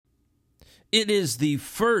It is the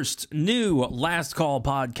first new Last Call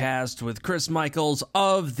podcast with Chris Michaels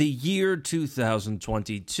of the year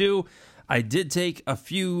 2022. I did take a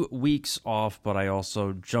few weeks off, but I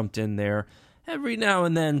also jumped in there every now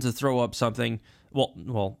and then to throw up something.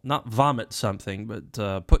 Well, not vomit something,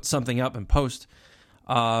 but put something up and post.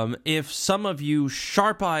 If some of you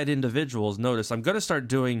sharp-eyed individuals notice, I'm going to start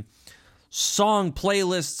doing song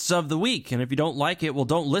playlists of the week, and if you don't like it, well,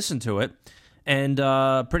 don't listen to it. And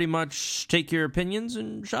pretty much take your opinions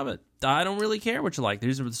and shove it. I don't really care what you like.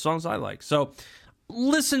 These are the songs I like. So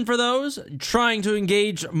listen for those. Trying to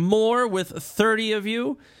engage more with 30 of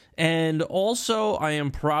you. And also, I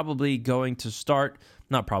am probably going to start,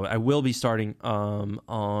 not probably, I will be starting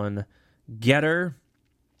on Getter.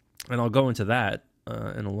 And I'll go into that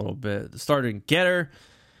in a little bit. Starting Getter.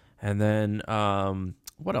 And then,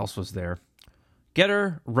 what else was there?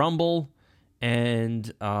 Getter, Rumble.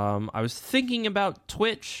 And I was thinking about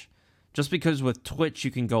Twitch, just because with Twitch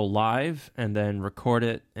you can go live and then record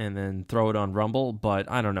it and then throw it on Rumble. But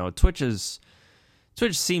I don't know. Twitch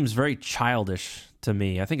seems very childish to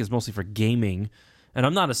me. I think it's mostly for gaming. And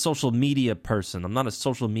I'm not a social media person. I'm not a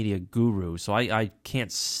social media guru. So I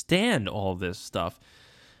can't stand all this stuff.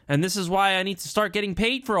 And this is why I need to start getting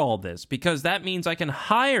paid for all this, because that means I can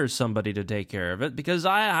hire somebody to take care of it, because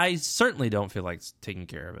I certainly don't feel like taking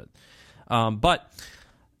care of it. But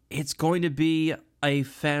it's going to be a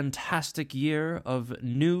fantastic year of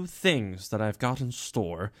new things that I've got in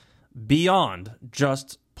store beyond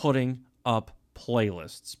just putting up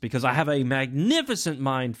playlists, because I have a magnificent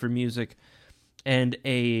mind for music and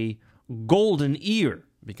a golden ear,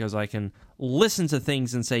 because I can listen to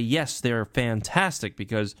things and say, yes, they're fantastic,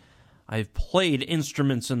 because I've played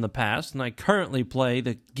instruments in the past, and I currently play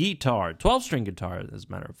the guitar, 12-string guitar, as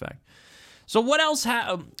a matter of fact. So what else?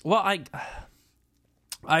 I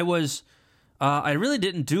really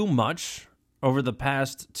didn't do much over the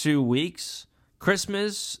past 2 weeks.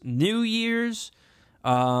 Christmas, New Year's,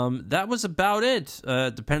 that was about it.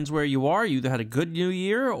 Depends where you are. You either had a good New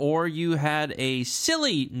Year or you had a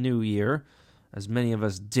silly New Year, as many of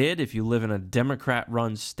us did if you live in a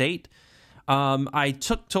Democrat-run state. I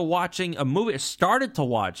took to watching a movie. I started to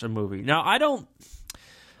watch a movie. Now, I don't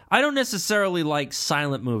necessarily like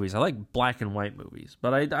silent movies. I like black and white movies,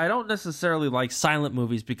 but I don't necessarily like silent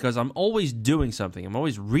movies because I'm always doing something. I'm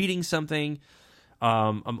always reading something.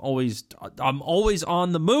 I'm always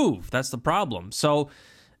on the move. That's the problem. So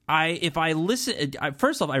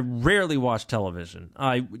first off, I rarely watch television.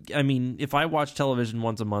 I mean, if I watch television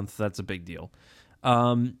once a month, that's a big deal.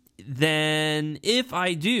 Then if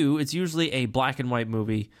I do, it's usually a black and white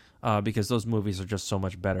movie. Because those movies are just so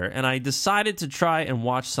much better. And I decided to try and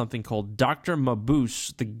watch something called Dr.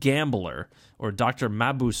 Mabuse the Gambler, or Dr.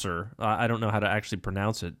 Mabusser. I don't know how to actually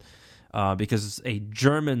pronounce it, because it's a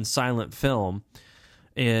German silent film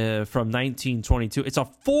from 1922. It's a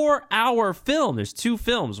 4-hour film. There's two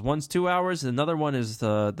films. One's 2 hours, and another one is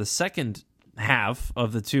the second half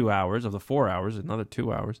of the 2 hours, of the 4 hours, another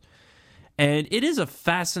 2 hours. And it is a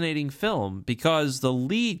fascinating film because the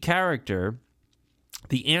lead character,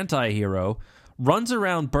 the anti-hero, runs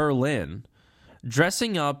around Berlin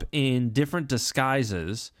dressing up in different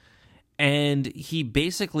disguises, and he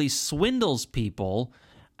basically swindles people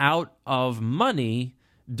out of money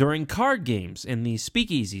during card games in these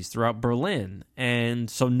speakeasies throughout Berlin. And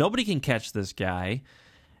so nobody can catch this guy.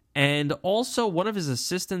 And also one of his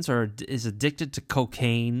assistants is addicted to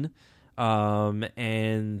cocaine,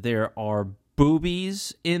 and there are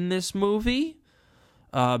boobies in this movie.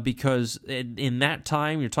 Because in that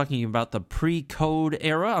time, you're talking about the pre-code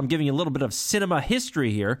era. I'm giving you a little bit of cinema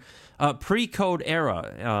history here. Pre-code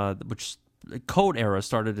era, which code era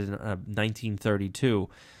started in 1932.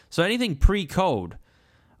 So anything pre-code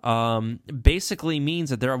basically means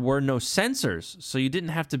that there were no censors. So you didn't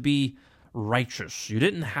have to be righteous. You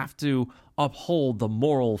didn't have to uphold the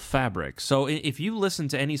moral fabric. So if you listen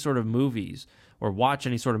to any sort of movies or watch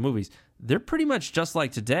any sort of movies, they're pretty much just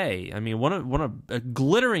like today. I mean, a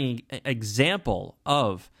glittering example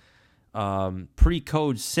of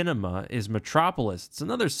pre-code cinema is Metropolis. It's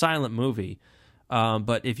another silent movie,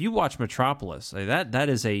 but if you watch Metropolis, that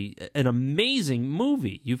is an amazing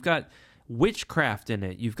movie. You've got witchcraft in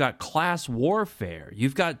it. You've got class warfare.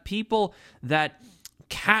 You've got people that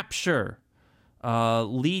capture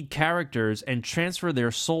lead characters and transfer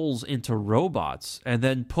their souls into robots, and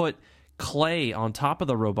then put clay on top of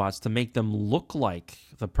the robots to make them look like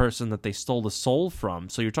the person that they stole the soul from.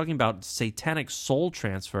 So you're talking about satanic soul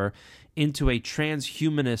transfer into a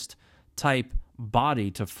transhumanist type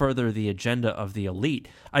body to further the agenda of the elite.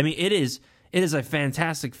 I mean, it is a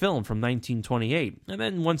fantastic film from 1928. And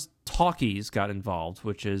then once talkies got involved,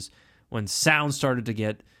 which is when sound started to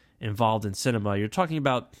get involved in cinema. You're talking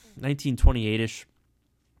about 1928-ish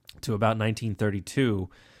to about 1932.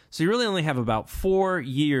 So you really only have about 4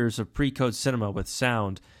 years of pre-code cinema with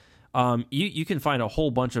sound. You can find a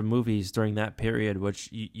whole bunch of movies during that period which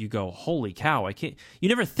you go, holy cow, I can't. You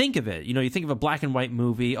never think of it. You think of a black and white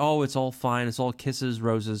movie, oh, it's all fine, it's all kisses,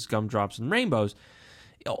 roses, gumdrops, and rainbows,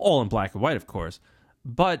 all in black and white, of course.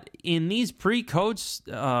 But in these pre-code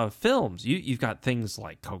films, you've got things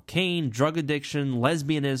like cocaine, drug addiction,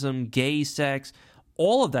 lesbianism, gay sex,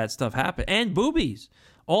 all of that stuff happen, and boobies.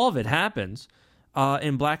 All of it happens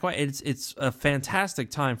in black and white. It's a fantastic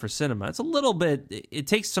time for cinema. It's a little bit, it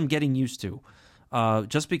takes some getting used to,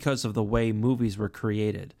 just because of the way movies were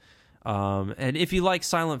created. And if you like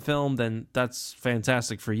silent film, then that's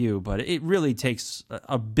fantastic for you. But it really takes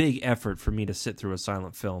a big effort for me to sit through a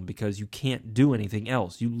silent film because you can't do anything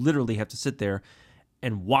else. You literally have to sit there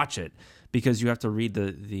and watch it because you have to read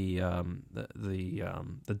the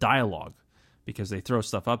dialogue because they throw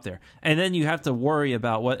stuff up there, and then you have to worry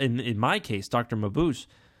about what. In my case, Dr. Mabuse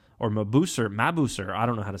or Mabuser. I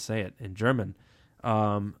don't know how to say it in German.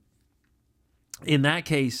 In that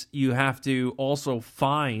case, you have to also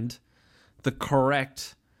find the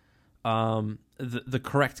correct the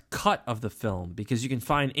correct cut of the film, because you can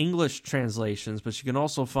find English translations, but you can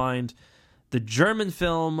also find the German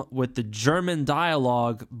film with the German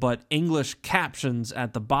dialogue, but English captions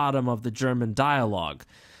at the bottom of the German dialogue.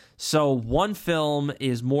 So one film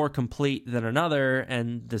is more complete than another,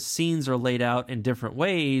 and the scenes are laid out in different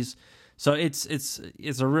ways. So it's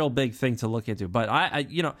a real big thing to look into. But I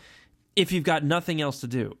if you've got nothing else to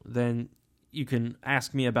do, then you can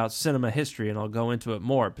ask me about cinema history, and I'll go into it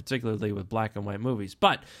more, particularly with black and white movies.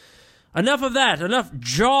 But enough of that. Enough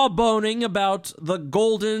jawboning about the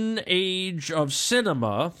golden age of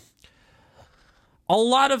cinema. A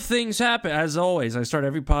lot of things happen. As always, I start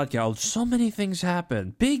every podcast. So many things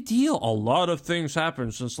happen. Big deal. A lot of things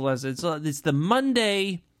happen since the last. It's the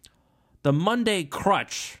Monday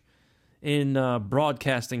crutch in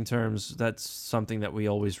broadcasting terms. That's something that we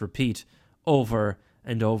always repeat over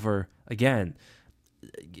and over again.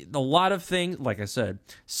 A lot of things, like I said,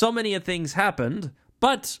 so many things happened,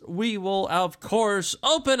 but we will, of course,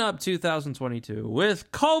 open up 2022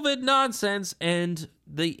 with COVID nonsense. And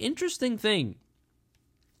the interesting thing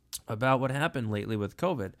about what happened lately with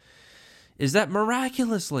COVID is that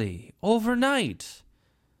miraculously, overnight,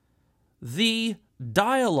 the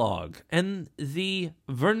dialogue and the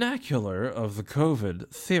vernacular of the COVID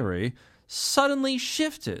theory suddenly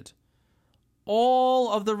shifted.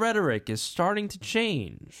 All of the rhetoric is starting to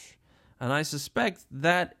change, and I suspect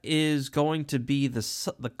that is going to be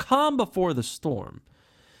the calm before the storm.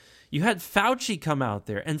 You had Fauci come out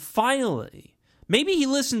there, and finally, maybe he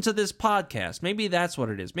listened to this podcast. Maybe that's what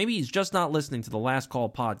it is. Maybe he's just not listening to the Last Call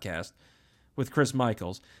podcast with Chris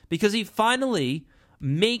Michaels, because he finally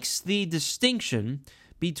makes the distinction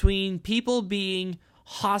between people being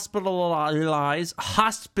hospitalized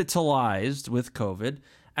with COVID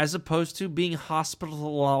as opposed to being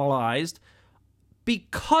hospitalized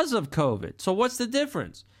because of COVID. So what's the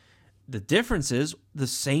difference? The difference is the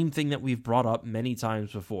same thing that we've brought up many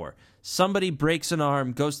times before. Somebody breaks an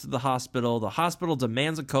arm, goes to the hospital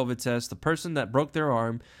demands a COVID test. The person that broke their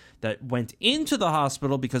arm, that went into the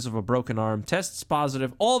hospital because of a broken arm, tests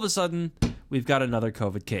positive. All of a sudden, we've got another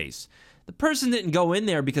COVID case. The person didn't go in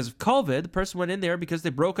there because of COVID. The person went in there because they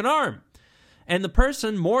broke an arm. And the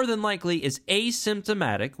person, more than likely, is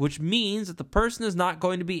asymptomatic, which means that the person is not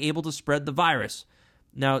going to be able to spread the virus.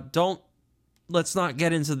 Now, let's not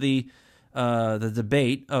get into the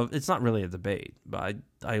debate of, it's not really a debate, but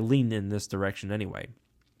I lean in this direction anyway,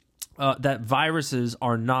 that viruses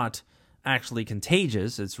are not actually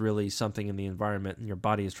contagious. It's really something in the environment, and your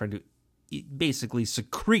body is trying to basically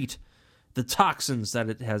secrete the toxins that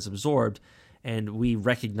it has absorbed, and we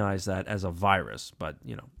recognize that as a virus. But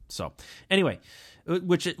so anyway,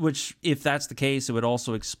 which if that's the case, it would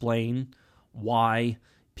also explain why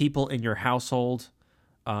people in your household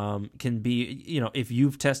can be, if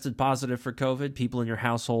you've tested positive for COVID, people in your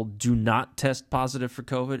household do not test positive for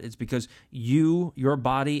COVID. It's because your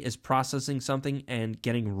body is processing something and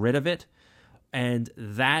getting rid of it, and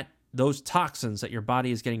those toxins that your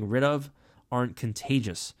body is getting rid of aren't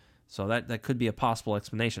contagious. So that could be a possible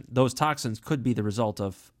explanation. Those toxins could be the result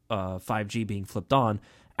of 5G being flipped on,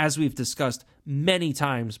 as we've discussed many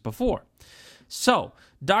times before. So,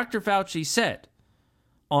 Dr. Fauci said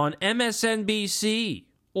on MSNBC,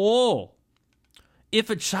 if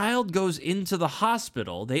a child goes into the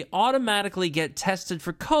hospital, they automatically get tested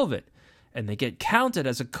for COVID, and they get counted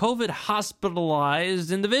as a COVID hospitalized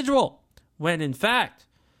individual, when in fact,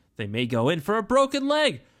 they may go in for a broken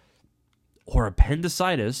leg, or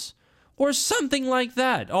appendicitis or something like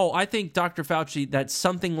that. Oh, I think Dr. Fauci, that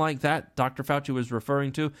something like that Dr. Fauci was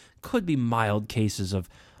referring to could be mild cases of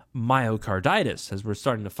myocarditis, as we're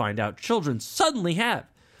starting to find out children suddenly have.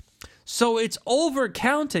 So it's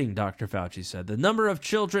overcounting, Dr. Fauci said, the number of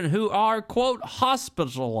children who are, quote,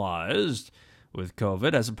 hospitalized with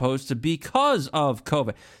COVID as opposed to because of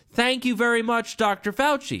COVID. Thank you very much, Dr.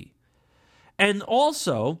 Fauci. And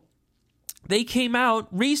also, they came out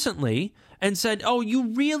recently and said, oh, you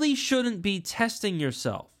really shouldn't be testing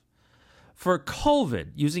yourself for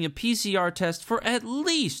COVID using a PCR test for at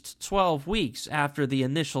least 12 weeks after the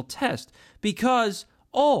initial test because,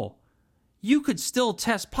 oh, you could still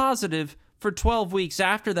test positive for 12 weeks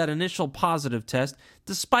after that initial positive test,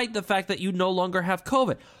 despite the fact that you no longer have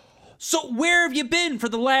COVID. So where have you been for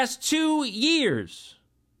the last 2 years?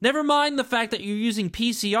 Never mind the fact that you're using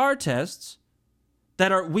PCR tests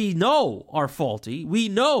that we know are faulty, we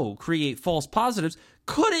know create false positives.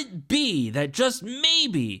 Could it be that just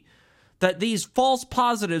maybe that these false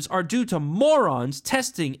positives are due to morons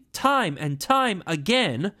testing time and time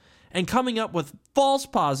again and coming up with false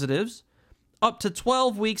positives up to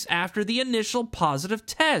 12 weeks after the initial positive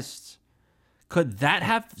test? Could that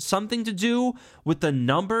have something to do with the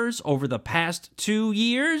numbers over the past 2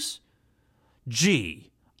 years?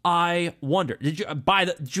 Gee, I wonder. Did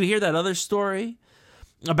you hear that other story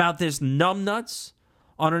about this numbnuts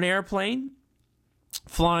on an airplane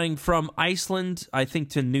flying from Iceland, I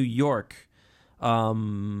think, to New York?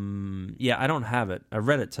 Yeah, I don't have it. I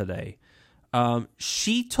read it today.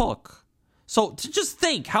 She took... So to just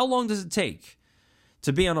think, how long does it take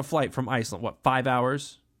to be on a flight from Iceland? What, 5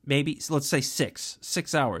 hours? Maybe, so let's say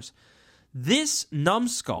 6 hours. This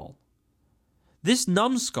numbskull,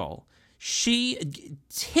 she,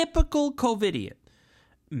 typical COVIDian,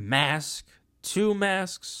 mask, 2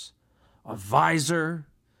 masks, a visor,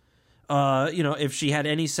 if she had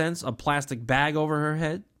any sense, a plastic bag over her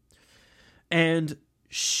head. And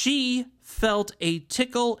she felt a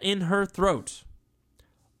tickle in her throat.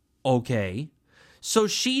 Okay. So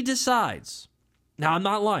she decides, now I'm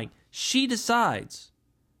not lying, she decides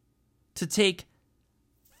to take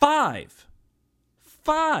five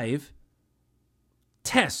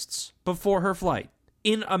tests before her flight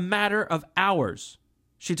in a matter of hours.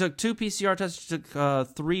 She took 2 PCR tests, she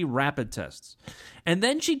took 3 rapid tests. And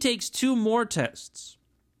then she takes 2 more tests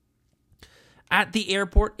at the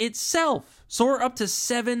airport itself. So we're up to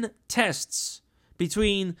 7 tests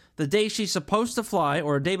between the day she's supposed to fly,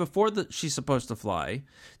 or a day before she's supposed to fly,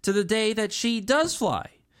 to the day that she does fly.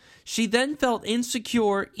 She then felt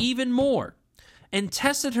insecure even more and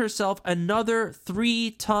tested herself another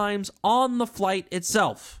 3 times on the flight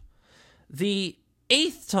itself. The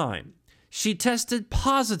 8th time, she tested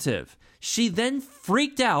positive. She then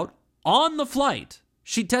freaked out on the flight.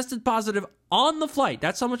 She tested positive on the flight.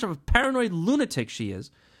 That's how much of a paranoid lunatic she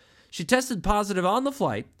is. She tested positive on the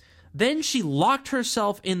flight. Then she locked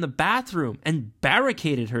herself in the bathroom and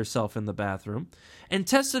barricaded herself in the bathroom and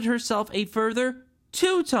tested herself a further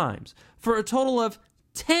 2 times for a total of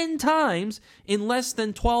 10 times in less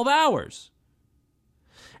than 12 hours.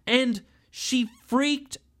 And she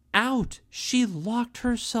freaked out. She locked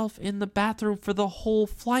herself in the bathroom for the whole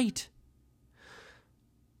flight.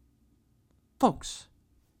 Folks,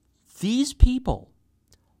 these people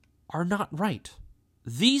are not right.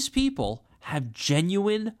 These people have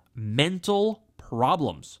genuine mental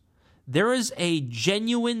problems. There is a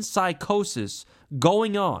genuine psychosis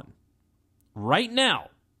going on right now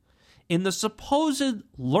in the supposed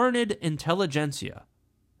learned intelligentsia.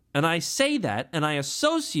 And I say that and I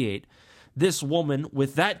associate this woman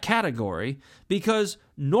with that category because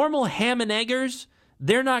normal ham and eggers,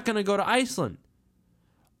 they're not going to go to Iceland.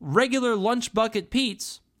 Regular lunch bucket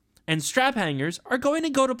Pete's and strap hangers are going to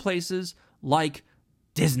go to places like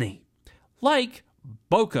Disney, like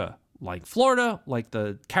Boca, like Florida, like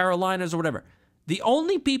the Carolinas or whatever. The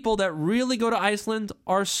only people that really go to Iceland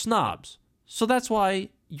are snobs. So that's why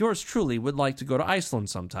yours truly would like to go to Iceland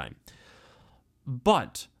sometime.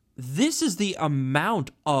 But this is the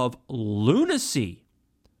amount of lunacy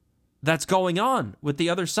that's going on with the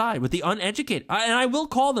other side, with the uneducated. And I will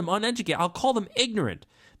call them uneducated. I'll call them ignorant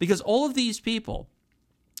because all of these people,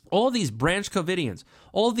 all of these branch Covidians,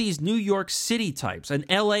 all of these New York City types and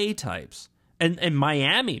LA types and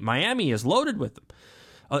Miami is loaded with them,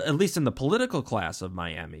 at least in the political class of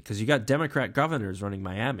Miami, because you got Democrat governors running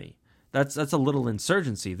Miami. That's a little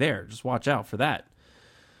insurgency there. Just watch out for that.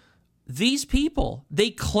 These people,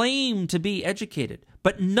 they claim to be educated,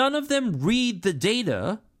 but none of them read the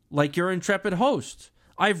data like your intrepid host.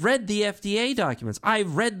 I've read the FDA documents.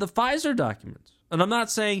 I've read the Pfizer documents. And I'm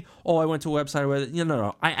not saying, oh, I went to a website where...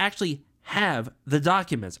 No. I actually have the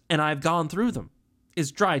documents, and I've gone through them.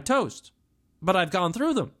 It's dry toast, but I've gone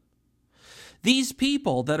through them. These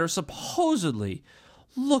people that are supposedly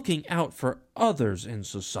looking out for others in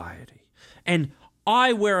society, and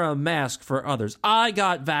I wear a mask for others. I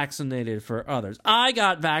got vaccinated for others. I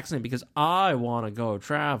got vaccinated because I want to go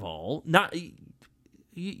travel. Not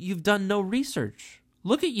you've done no research.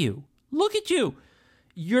 Look at you. Look at you.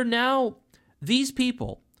 You're now, these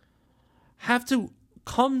people have to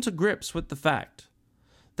come to grips with the fact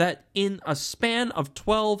that in a span of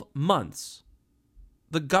 12 months,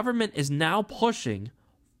 the government is now pushing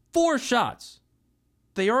 4 shots.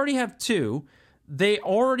 They already have 2. They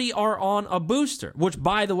already are on a booster, which,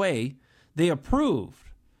 by the way, they approved.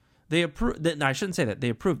 They approved. I shouldn't say that. They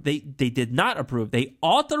approved. They did not approve. They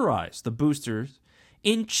authorized the boosters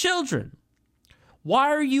in children. Why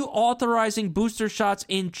are you authorizing booster shots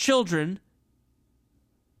in children?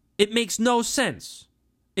 It makes no sense.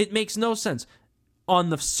 It makes no sense. On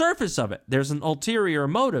the surface of it, there's an ulterior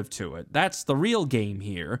motive to it. That's the real game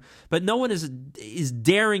here. But no one is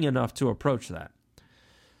daring enough to approach that.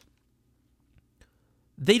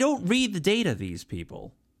 They don't read the data, these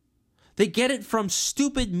people. They get it from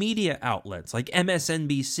stupid media outlets like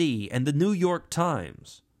MSNBC and the New York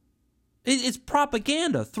Times. It's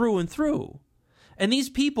propaganda through and through. And these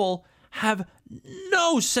people have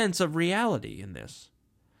no sense of reality in this.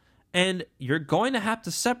 And you're going to have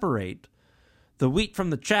to separate the wheat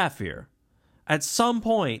from the chaff here. At some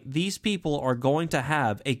point, these people are going to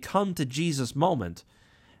have a come to Jesus moment,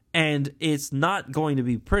 and it's not going to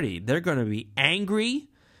be pretty. They're going to be angry.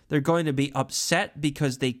 They're going to be upset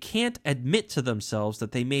because they can't admit to themselves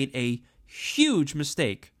that they made a huge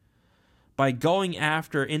mistake by going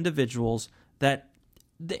after individuals that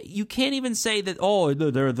you can't even say that, oh,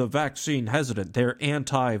 they're the vaccine hesitant, they're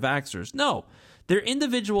anti-vaxxers. No, they're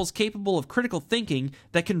individuals capable of critical thinking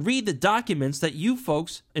that can read the documents that you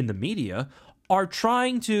folks in the media are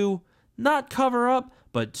trying to not cover up,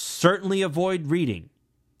 but certainly avoid reading,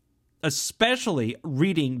 especially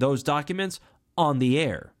reading those documents on the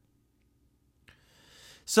air.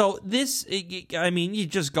 So this, I mean, you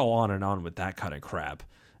just go on and on with that kind of crap.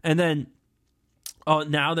 And then,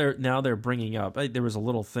 now they're bringing up, there was a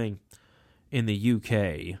little thing in the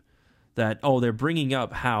UK that, they're bringing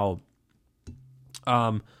up how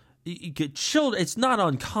it's not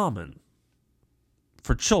uncommon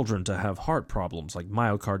for children to have heart problems like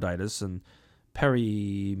myocarditis and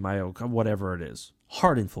whatever it is,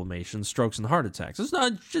 heart inflammation, strokes, and heart attacks.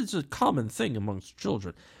 It's a common thing amongst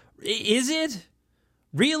children. Is it?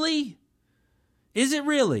 Really? Is it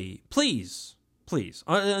really? Please.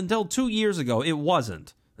 Until 2 years ago, it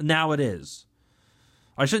wasn't. Now it is.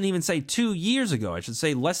 I shouldn't even say 2 years ago. I should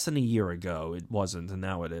say less than a year ago. It wasn't, and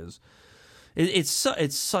now it is. It's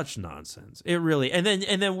such nonsense. It really. And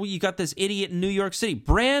then you got this idiot in New York City,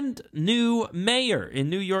 brand new mayor in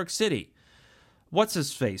New York City. What's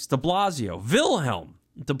his face? Wilhelm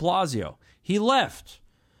de Blasio. He left.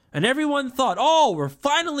 And everyone thought, we're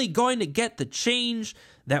finally going to get the change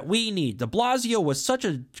that we need. De Blasio was such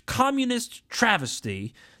a communist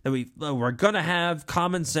travesty that we're going to have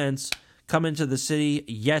common sense come into the city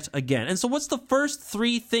yet again. And so what's the first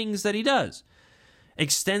 3 things that he does?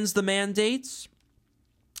 Extends the mandates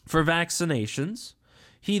for vaccinations.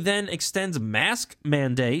 He then extends mask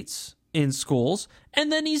mandates in schools.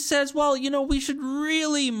 And then he says, well, we should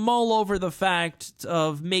really mull over the fact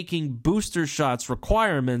of making booster shots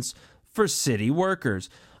requirements for city workers.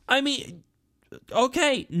 I mean,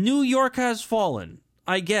 okay, New York has fallen.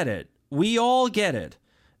 I get it. We all get it.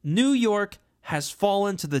 New York has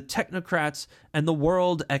fallen to the technocrats and the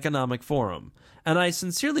World Economic Forum. And I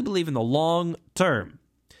sincerely believe in the long term,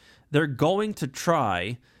 they're going to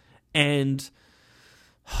try and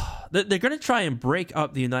break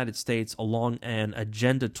up the United States along an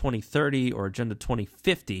Agenda 2030 or Agenda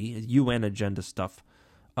 2050, UN agenda stuff,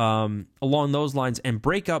 along those lines, and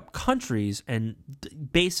break up countries and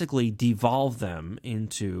basically devolve them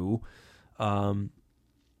into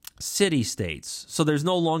city-states. So there's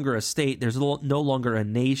no longer a state, there's no longer a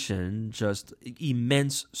nation, just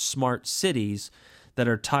immense smart cities that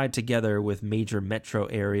are tied together with major metro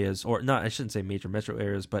areas, or not, I shouldn't say major metro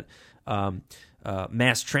areas, but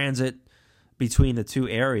mass transit between the two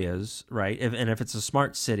areas, right? And if it's a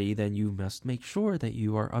smart city, then you must make sure that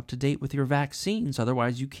you are up to date with your vaccines.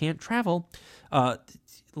 Otherwise, you can't travel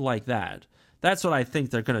like that. That's what I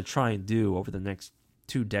think they're going to try and do over the next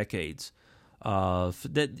 2 decades.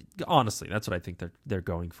 Honestly, that's what I think they're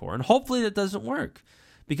going for. And hopefully that doesn't work,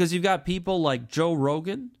 because you've got people like Joe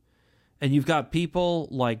Rogan, and you've got people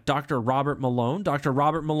like Dr. Robert Malone. Dr.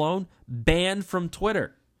 Robert Malone banned from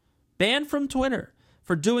Twitter. Banned from Twitter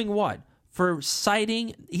for doing what? for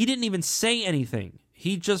citing, he didn't even say anything.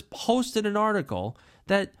 He just posted an article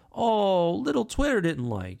that, little Twitter didn't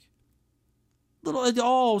like.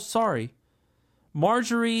 Sorry.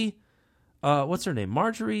 Marjorie, what's her name?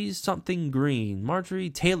 Marjorie something Green. Marjorie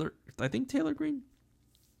Taylor, I think Taylor Green.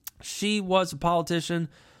 She was a politician.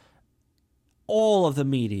 All of the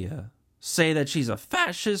media say that she's a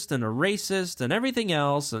fascist and a racist and everything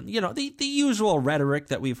else. And, the usual rhetoric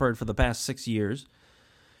that we've heard for the past 6 years.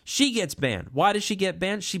 She gets banned. Why does she get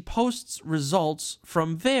banned? She posts results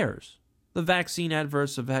from VAERS, the vaccine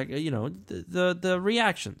adverse effect, the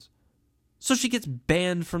reactions. So she gets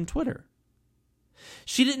banned from Twitter.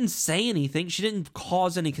 She didn't say anything. She didn't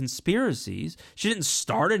cause any conspiracies. She didn't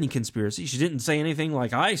start any conspiracy. She didn't say anything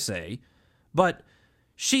like I say. But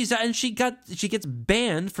she gets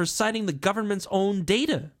banned for citing the government's own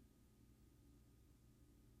data.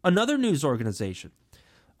 Another news organization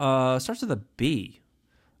starts with a B.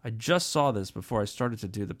 I just saw this before I started to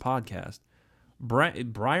do the podcast.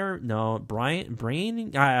 Brian,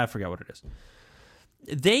 I forgot what it is.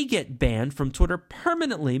 They get banned from Twitter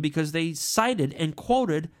permanently because they cited and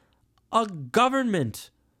quoted a government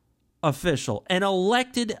official, an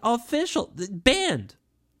elected official, banned.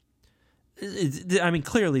 I mean,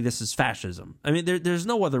 clearly this is fascism. I mean, there's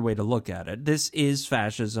no other way to look at it. This is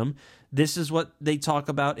fascism. This is what they talk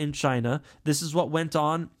about in China. This is what went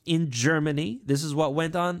on in Germany. This is what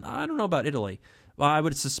went on, I don't know about Italy. Well, I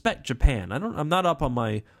would suspect Japan. I'm not up on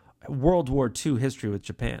my World War II history with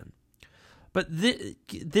Japan. But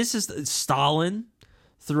this is Stalin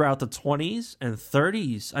throughout the 20s and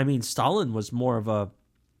 30s. I mean, Stalin was more of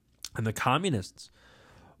and the communists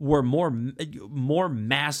were more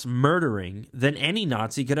mass murdering than any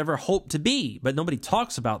Nazi could ever hope to be. But nobody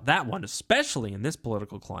talks about that one, especially in this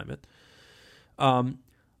political climate.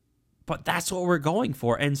 But that's what we're going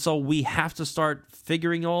for. And so we have to start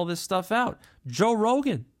figuring all this stuff out. Joe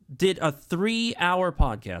Rogan did a 3-hour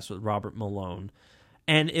podcast with Robert Malone.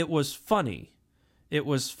 And it was funny. It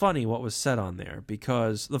was funny what was said on there,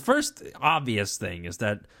 because the first obvious thing is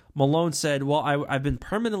that Malone said, well, I've been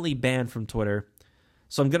permanently banned from Twitter,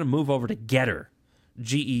 so I'm going to move over to Getter,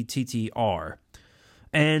 Gettr.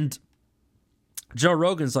 And Joe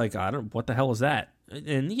Rogan's like, what the hell is that?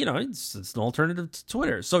 And, it's an alternative to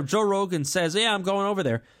Twitter. So Joe Rogan says, yeah, I'm going over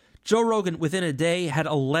there. Joe Rogan, within a day, had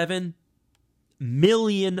 11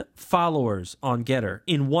 million followers on Getter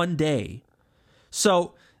in one day.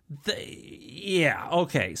 So,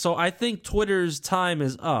 So I think Twitter's time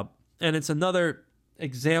is up, and it's another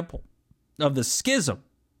example of the schism,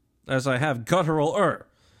 as I have guttural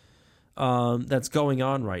that's going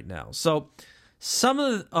on right now. So, some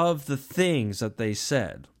of the things that they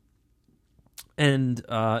said, and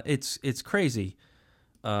it's crazy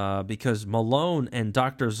because Malone and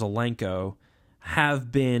Dr. Zelenko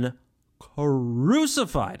have been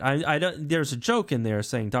crucified. I don't. There's a joke in there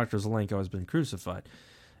saying Dr. Zelenko has been crucified.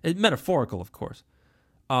 It's metaphorical, of course,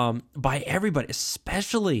 by everybody,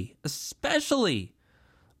 especially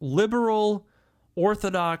liberal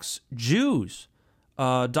Orthodox Jews.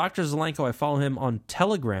 Dr. Zelenko, I follow him on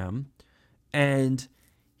Telegram, and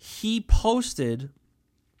he posted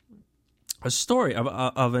a story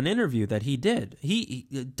of an interview that he did.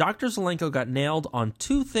 Dr. Zelenko got nailed on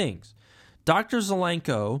two things. Dr.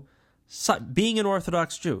 Zelenko, being an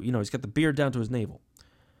Orthodox Jew, he's got the beard down to his navel,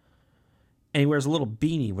 and he wears a little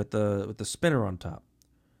beanie with the spinner on top.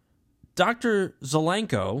 Dr.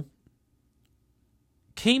 Zelenko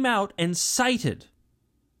came out and cited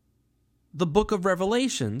the Book of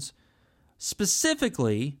Revelations,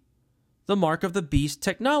 specifically the Mark of the Beast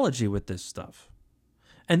technology with this stuff.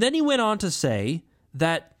 And then he went on to say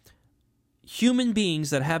that human beings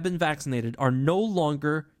that have been vaccinated are no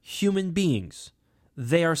longer human beings.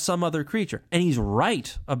 They are some other creature. And he's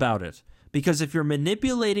right about it. Because if you're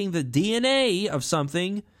manipulating the DNA of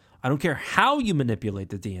something, I don't care how you manipulate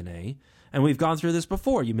the DNA, and we've gone through this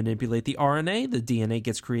before. You manipulate the RNA, the DNA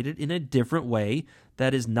gets created in a different way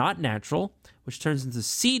that is not natural, which turns into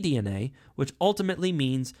cDNA, which ultimately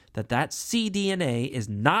means that cDNA is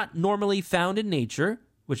not normally found in nature,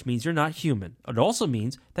 which means you're not human. It also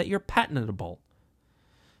means that you're patentable.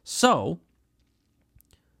 So,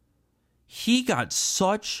 he got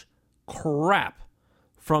such crap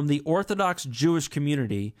from the Orthodox Jewish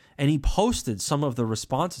community, and he posted some of the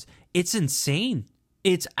responses. It's insane.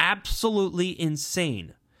 It's absolutely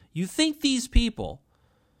insane. You think these people,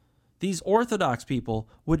 these Orthodox people,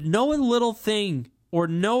 would know a little thing or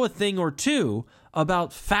know a thing or two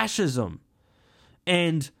about fascism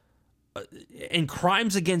and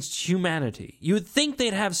crimes against humanity. You would think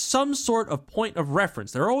they'd have some sort of point of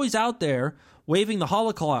reference. They're always out there waving the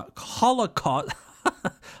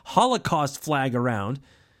Holocaust flag around.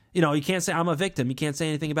 You can't say I'm a victim. You can't say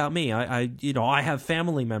anything about me. I have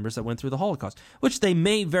family members that went through the Holocaust, which they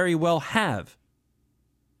may very well have.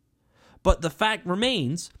 But the fact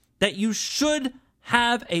remains that you should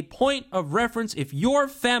have a point of reference if your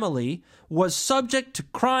family was subject to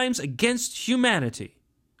crimes against humanity,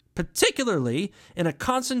 particularly in a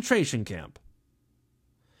concentration camp.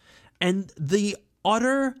 And the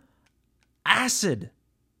utter acid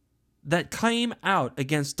that came out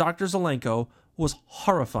against Dr. Zelenko was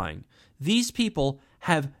horrifying. These people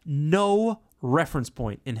have no reference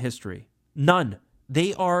point in history. None.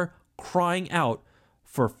 They are crying out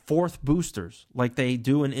for fourth boosters like they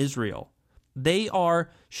do in Israel. They are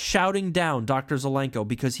shouting down Dr. Zelenko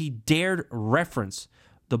because he dared reference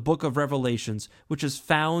the book of Revelations, which is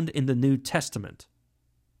found in the New Testament.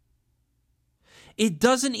 It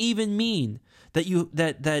doesn't even mean that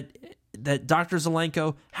that Dr.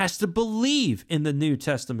 Zelenko has to believe in the New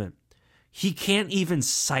Testament. He can't even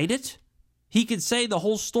cite it. He could say the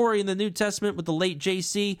whole story in the New Testament with the late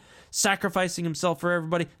JC sacrificing himself for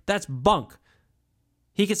everybody. That's bunk.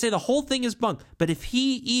 He could say the whole thing is bunk. But if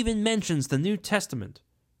he even mentions the New Testament,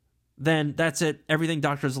 then that's it. Everything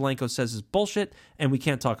Dr. Zelenko says is bullshit, and we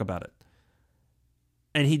can't talk about it.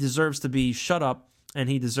 And he deserves to be shut up, and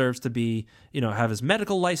he deserves to be, have his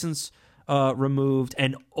medical license removed,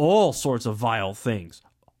 and all sorts of vile things.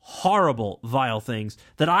 Horrible, vile things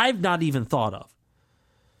that I've not even thought of.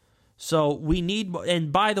 So we need,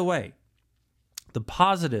 and by the way, the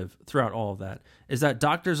positive throughout all of that is that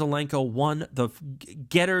Dr. Zelenko won the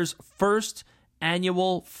Getter's first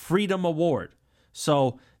annual Freedom Award.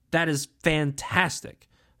 So that is fantastic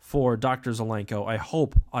for Dr. Zelenko. I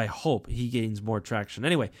hope he gains more traction.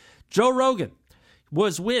 Anyway, Joe Rogan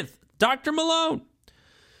was with Dr. Malone,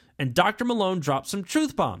 and Dr. Malone dropped some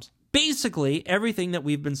truth bombs. Basically, everything that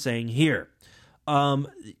we've been saying here.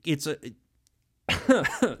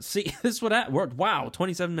 See, this would happen. Wow,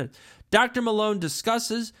 27 minutes. Dr. Malone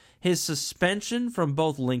discusses his suspension from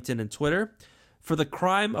both LinkedIn and Twitter for the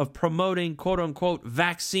crime of promoting, quote-unquote,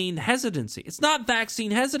 vaccine hesitancy. It's not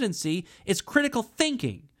vaccine hesitancy, it's critical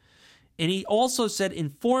thinking. And he also said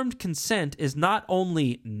informed consent is not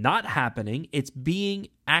only not happening, it's being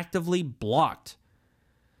actively blocked.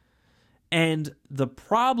 And the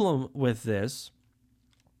problem with this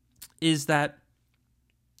is that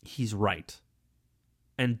he's right.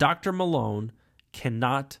 And Dr. Malone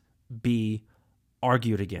cannot be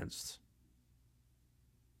argued against.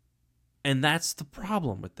 And that's the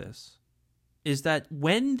problem with this, is that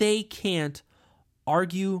when they can't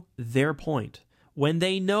argue their point, when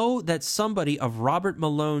they know that somebody of Robert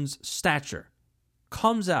Malone's stature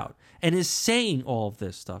comes out and is saying all of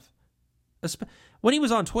this stuff, when he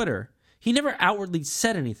was on Twitter, he never outwardly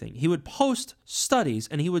said anything. He would post studies,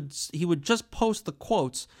 and he would just post the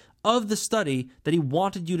quotes of the study that he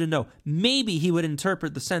wanted you to know. Maybe he would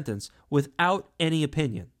interpret the sentence without any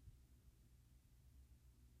opinion.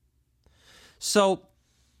 So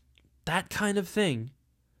that kind of thing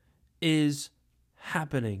is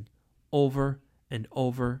happening over and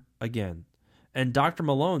over again. And Dr.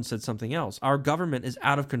 Malone said something else. Our government is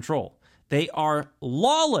out of control. They are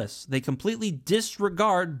lawless. They completely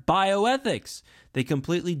disregard bioethics. They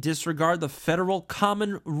completely disregard the federal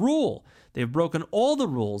common rule. They've broken all the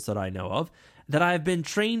rules that I know of, that I've been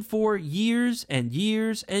trained for years and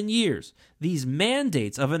years and years. These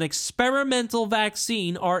mandates of an experimental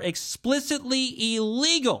vaccine are explicitly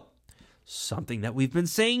illegal. Something that we've been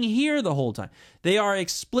saying here the whole time. They are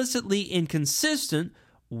explicitly inconsistent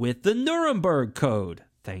with the Nuremberg Code.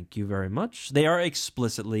 Thank you very much. They are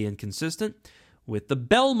explicitly inconsistent with the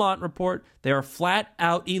Belmont Report. They are flat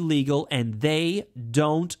out illegal, and they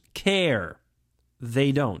don't care.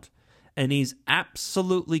 They don't. And he's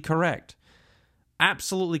absolutely correct.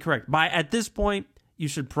 Absolutely correct. At this point, you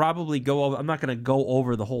should probably go over. I'm not going to go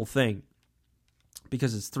over the whole thing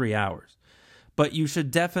because it's 3 hours. But you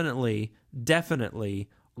should definitely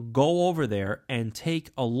go over there and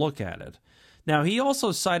take a look at it. Now, he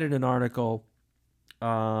also cited an article,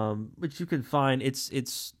 which you can find.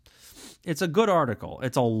 It's a good article.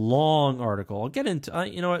 It's a long article. I'll get into.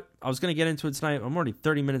 You know what? I was going to get into it tonight. I'm already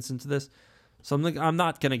 30 minutes into this, so I'm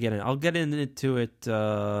not going to get in. I'll get into it.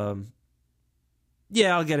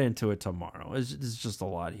 Yeah, I'll get into it tomorrow. It's just a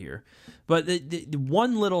lot here, but the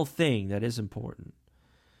one little thing that is important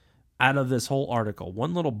out of this whole article,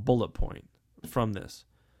 one little bullet point from this.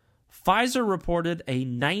 Pfizer reported a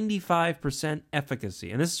 95% efficacy.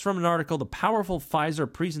 And this is from an article, The Powerful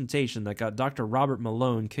Pfizer Presentation, that got Dr. Robert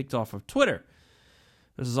Malone kicked off of Twitter.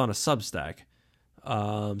 This is on a Substack.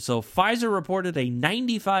 So Pfizer reported a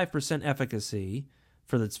 95% efficacy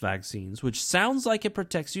for its vaccines, which sounds like it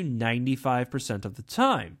protects you 95% of the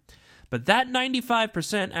time. But that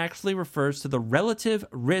 95% actually refers to the relative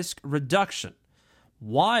risk reduction,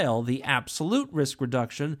 while the absolute risk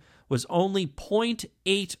reduction was only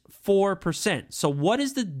 0.84%. So what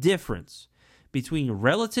is the difference between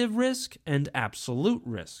relative risk and absolute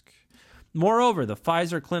risk? Moreover, the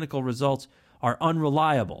Pfizer clinical results are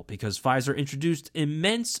unreliable because Pfizer introduced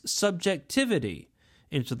immense subjectivity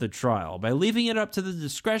into the trial by leaving it up to the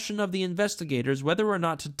discretion of the investigators whether or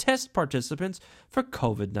not to test participants for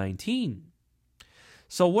COVID-19.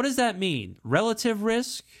 So what does that mean? Relative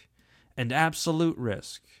risk and absolute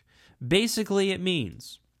risk. Basically, it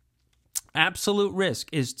means absolute risk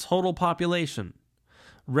is total population.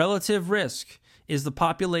 Relative risk is the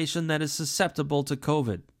population that is susceptible to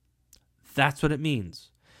COVID. That's what it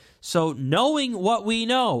means. So knowing what we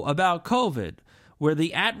know about COVID, where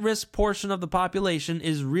the at-risk portion of the population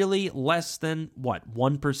is really less than,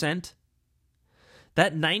 1%?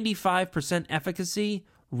 That 95% efficacy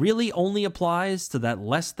really only applies to that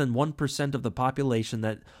less than 1% of the population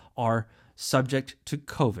that are subject to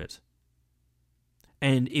COVID.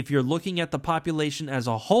 And if you're looking at the population as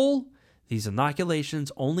a whole, these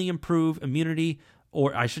inoculations only improve immunity,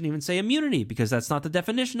 or I shouldn't even say immunity because that's not the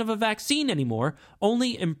definition of a vaccine anymore,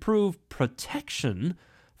 only improve protection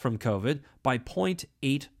from COVID by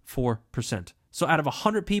 0.84%. So out of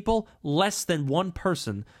 100 people, less than one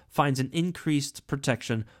person finds an increased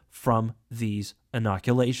protection from these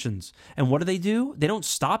inoculations. And what do? They don't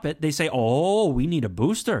stop it. They say, oh, we need a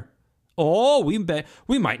booster. Oh, we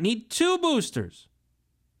might need 2 boosters.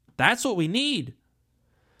 That's what we need.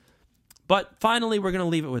 But finally, we're going to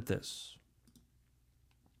leave it with this.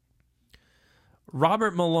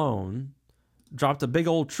 Robert Malone dropped a big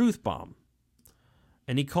old truth bomb.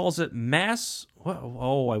 And he calls it mass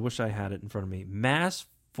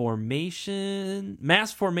formation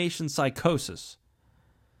psychosis.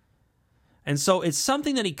 And so it's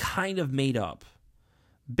something that he kind of made up.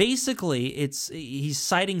 Basically, he's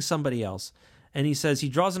citing somebody else. And he says he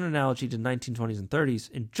draws an analogy to 1920s and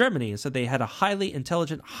 30s in Germany and said they had a highly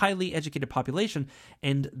intelligent, highly educated population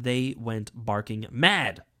and they went barking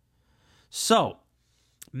mad. So,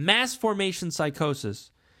 mass formation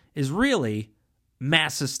psychosis is really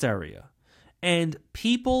mass hysteria. And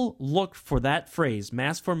people looked for that phrase,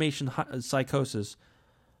 mass formation psychosis,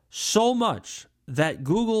 so much that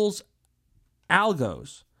Google's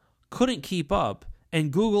algos couldn't keep up,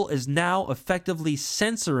 and Google is now effectively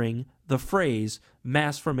censoring the phrase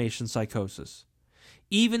mass formation psychosis.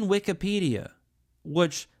 Even Wikipedia,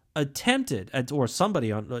 which attempted, or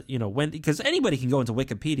somebody on, because anybody can go into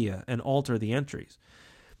Wikipedia and alter the entries.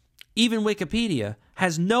 Even Wikipedia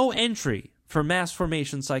has no entry for mass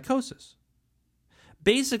formation psychosis.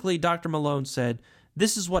 Basically, Dr. Malone said,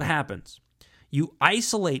 this is what happens. You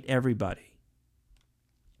isolate everybody,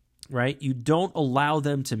 right? You don't allow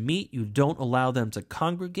them to meet. You don't allow them to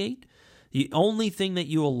congregate. The only thing that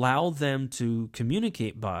you allow them to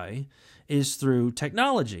communicate by is through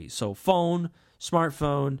technology. So phone,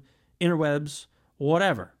 smartphone, interwebs,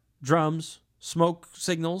 whatever. Drums, smoke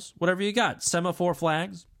signals, whatever you got. Semaphore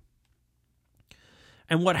flags.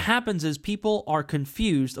 And what happens is people are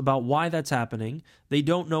confused about why that's happening. They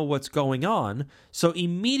don't know what's going on. So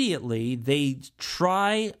immediately they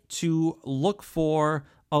try to look for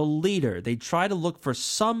a leader. They try to look for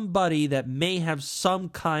somebody that may have some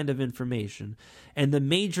kind of information. And the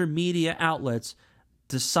major media outlets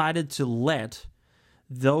decided to let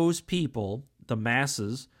those people, the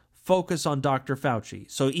masses, focus on Dr.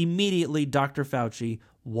 Fauci. So immediately Dr. Fauci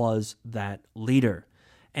was that leader.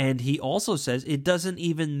 And he also says it doesn't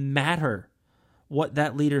even matter what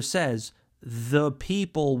that leader says. The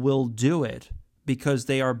people will do it because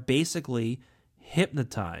they are basically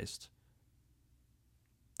hypnotized.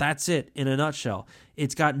 That's it in a nutshell.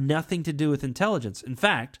 It's got nothing to do with intelligence. In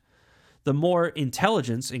fact, the more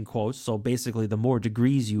intelligence, in quotes, so basically the more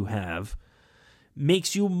degrees you have,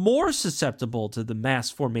 makes you more susceptible to the mass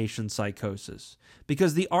formation psychosis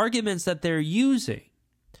because the arguments that they're using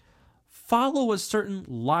follow a certain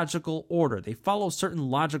logical order. They follow certain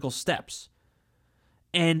logical steps.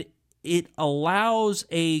 And it allows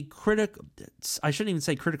a critical, I shouldn't even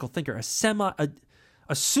say critical thinker, a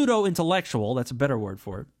pseudo-intellectual, that's a better word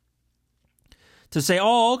for it, to say,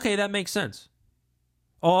 oh, okay, that makes sense.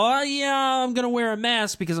 Oh, yeah, I'm going to wear a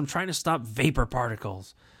mask because I'm trying to stop vapor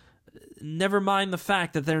particles. Never mind the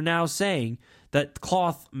fact that they're now saying that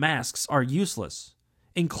cloth masks are useless,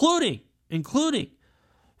 including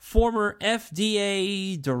former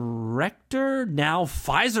FDA director, now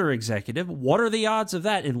Pfizer executive. What are the odds of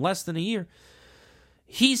that in less than a year?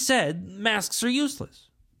 He said masks are useless.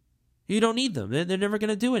 You don't need them. They're never going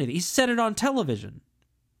to do anything. He said it on television.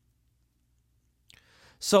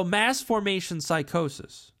 So mass formation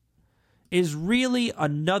psychosis is really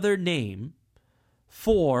another name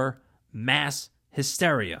for mass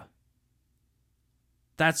hysteria.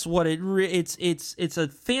 That's what it's a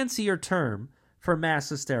fancier term for mass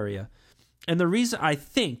hysteria. And the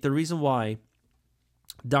reason why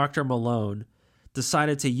Dr. Malone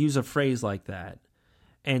decided to use a phrase like that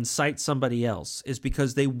and cite somebody else is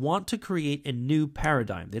because they want to create a new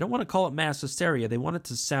paradigm. They don't want to call it mass hysteria. They want it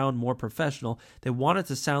to sound more professional. They want it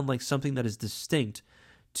to sound like something that is distinct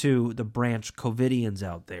to the branch COVIDians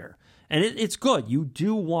out there. And it's good. You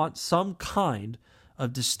do want some kind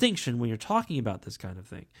of distinction when you're talking about this kind of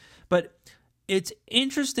thing. But it's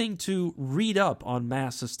interesting to read up on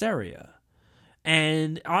mass hysteria.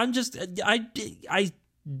 And I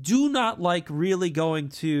do not like really going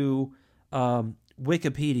to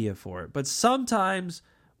Wikipedia for it, but sometimes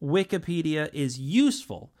Wikipedia is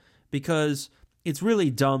useful because it's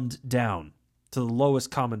really dumbed down to the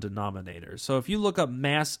lowest common denominator. So if you look up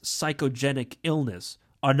mass psychogenic illness,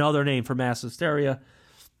 another name for mass hysteria,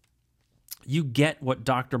 you get what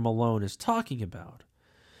Dr. Malone is talking about.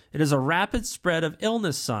 It is a rapid spread of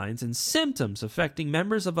illness signs and symptoms affecting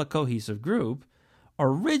members of a cohesive group,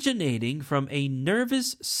 originating from a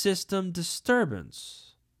nervous system disturbance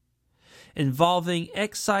involving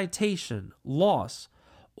excitation, loss,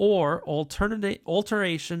 or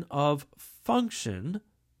alteration of function,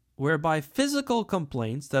 whereby physical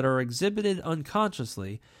complaints that are exhibited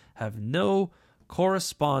unconsciously have no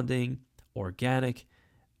corresponding organic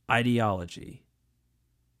ideology,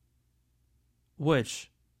 which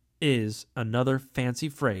is another fancy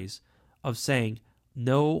phrase of saying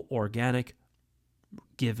no organic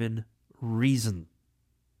given reason.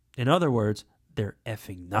 In other words, they're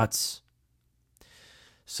effing nuts.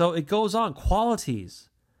 So it goes on, qualities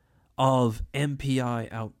of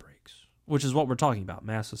MPI outbreaks, which is what we're talking about,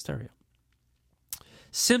 mass hysteria.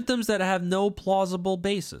 Symptoms that have no plausible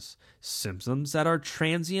basis. Symptoms that are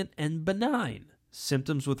transient and benign.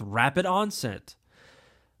 Symptoms with rapid onset.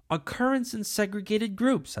 Occurrence in segregated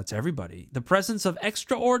groups. That's everybody. The presence of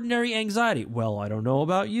extraordinary anxiety. Well, I don't know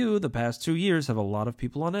about you. The past 2 years have a lot of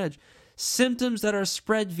people on edge. Symptoms that are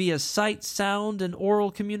spread via sight, sound, and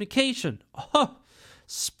oral communication. Oh,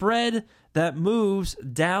 spread that moves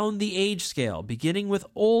down the age scale, beginning with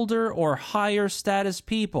older or higher status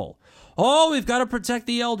people. Oh, we've got to protect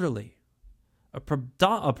the elderly. A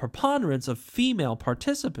preponderance of female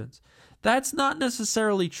participants. That's not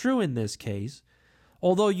necessarily true in this case,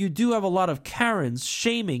 although you do have a lot of Karens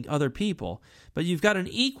shaming other people, but you've got an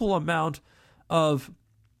equal amount of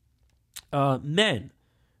men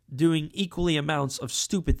doing equally amounts of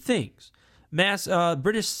stupid things.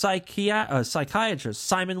 British psychiatrist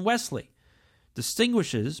Simon Wesley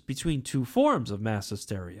distinguishes between two forms of mass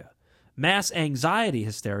hysteria: mass anxiety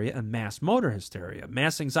hysteria and mass motor hysteria.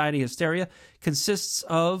 Mass anxiety hysteria consists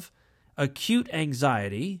of acute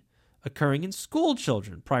anxiety occurring in school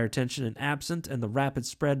children. Prior tension and absent, and the rapid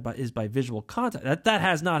spread is by visual contact. That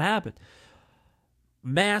has not happened.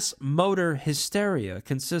 Mass motor hysteria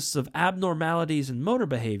consists of abnormalities in motor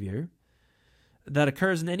behavior that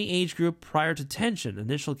occurs in any age group prior to tension.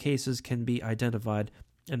 Initial cases can be identified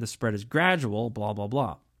and the spread is gradual, blah, blah,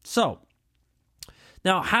 blah. So,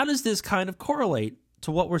 now how does this kind of correlate to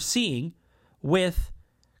what we're seeing with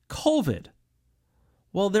COVID?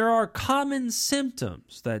 Well, there are common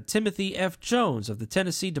symptoms that Timothy F. Jones of the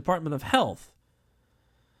Tennessee Department of Health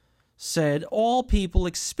said all people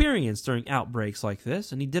experience during outbreaks like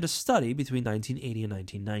this, and he did a study between 1980 and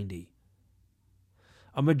 1990.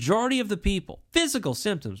 A majority of the people, physical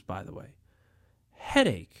symptoms, by the way: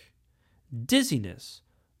 headache, dizziness,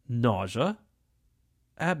 nausea,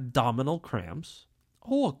 abdominal cramps,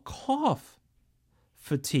 a cough,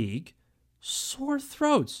 fatigue, sore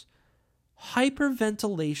throats,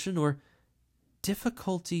 hyperventilation or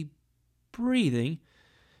difficulty breathing,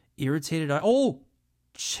 irritated eye,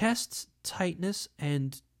 chest tightness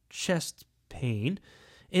and chest pain,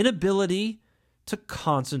 inability to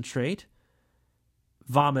concentrate,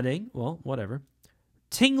 vomiting,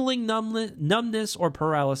 tingling numbness or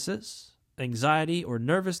paralysis, anxiety or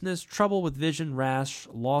nervousness, trouble with vision, rash,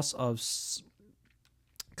 loss of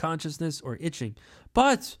consciousness, or itching.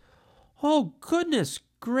 But, oh goodness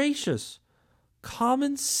gracious,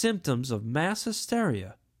 common symptoms of mass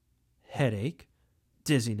hysteria: headache,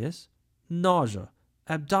 dizziness, nausea,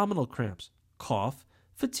 abdominal cramps, cough,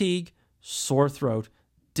 fatigue, sore throat,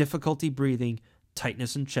 difficulty breathing,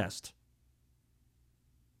 tightness in chest.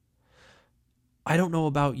 I don't know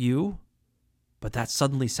about you, but that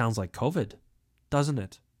suddenly sounds like COVID, doesn't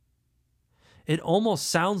it? It almost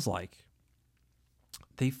sounds like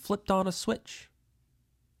they flipped on a switch.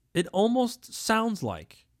 It almost sounds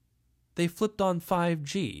like they flipped on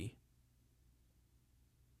 5G.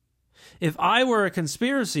 If I were a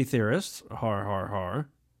conspiracy theorist, I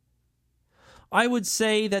would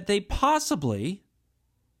say that they possibly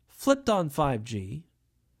flipped on 5G.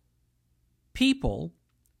 People,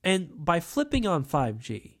 and by flipping on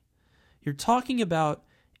 5G, you're talking about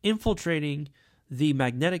infiltrating the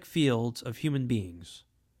magnetic fields of human beings.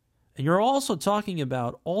 And you're also talking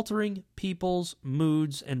about altering people's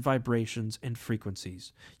moods and vibrations and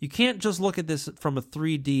frequencies. You can't just look at this from a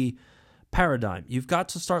 3D paradigm. You've got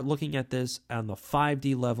to start looking at this on the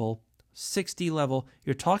 5D level, 6D level.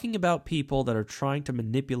 You're talking about people that are trying to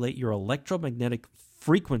manipulate your electromagnetic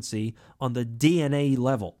frequency on the DNA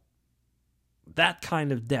level. That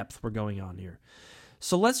kind of depth we're going on here.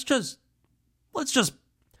 So let's just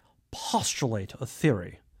postulate a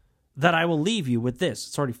theory that I will leave you with this.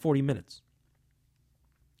 It's already 40 minutes.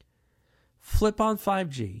 Flip on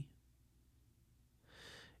 5G.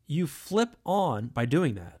 You flip on, by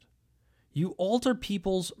doing that, you alter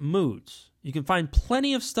people's moods. You can find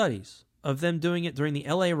plenty of studies of them doing it during the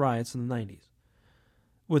LA riots in the 90s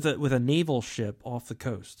with a naval ship off the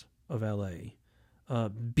coast of LA,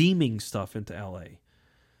 beaming stuff into LA.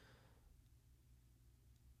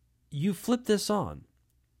 You flip this on.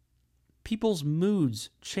 People's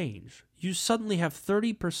moods change. You suddenly have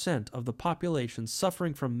 30% of the population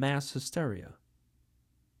suffering from mass hysteria.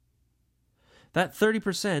 That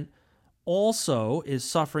 30% also is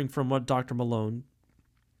suffering from what Dr. Malone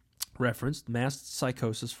referenced, mass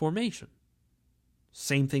psychosis formation.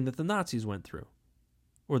 Same thing that the Nazis went through,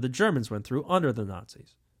 or the Germans went through under the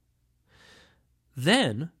Nazis.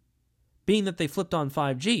 Then, being that they flipped on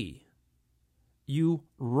 5G, you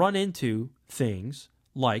run into things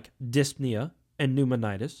like dyspnea and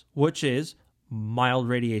pneumonitis, which is mild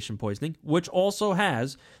radiation poisoning, which also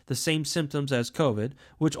has the same symptoms as COVID,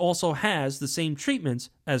 which also has the same treatments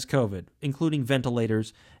as COVID, including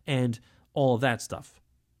ventilators and all of that stuff.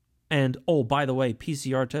 And, oh, by the way,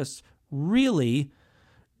 PCR tests really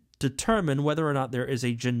determine whether or not there is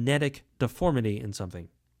a genetic deformity in something.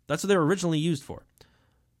 That's what they were originally used for.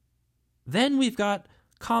 Then we've got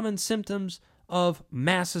common symptoms of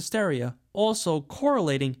mass hysteria also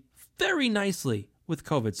correlating very nicely with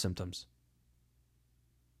COVID symptoms.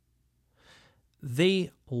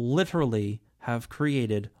 They literally have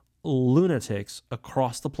created lunatics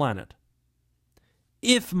across the planet.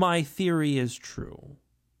 If my theory is true,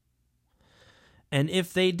 and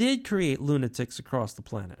if they did create lunatics across the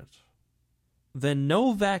planet, then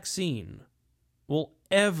no vaccine will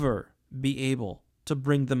ever be able to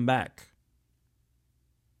bring them back.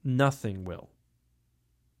 Nothing will.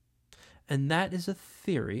 And that is a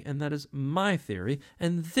theory, and that is my theory,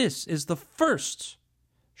 and this is the first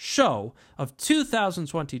show of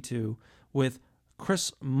 2022 with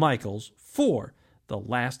Chris Michaels for the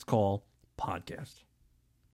Last Call podcast.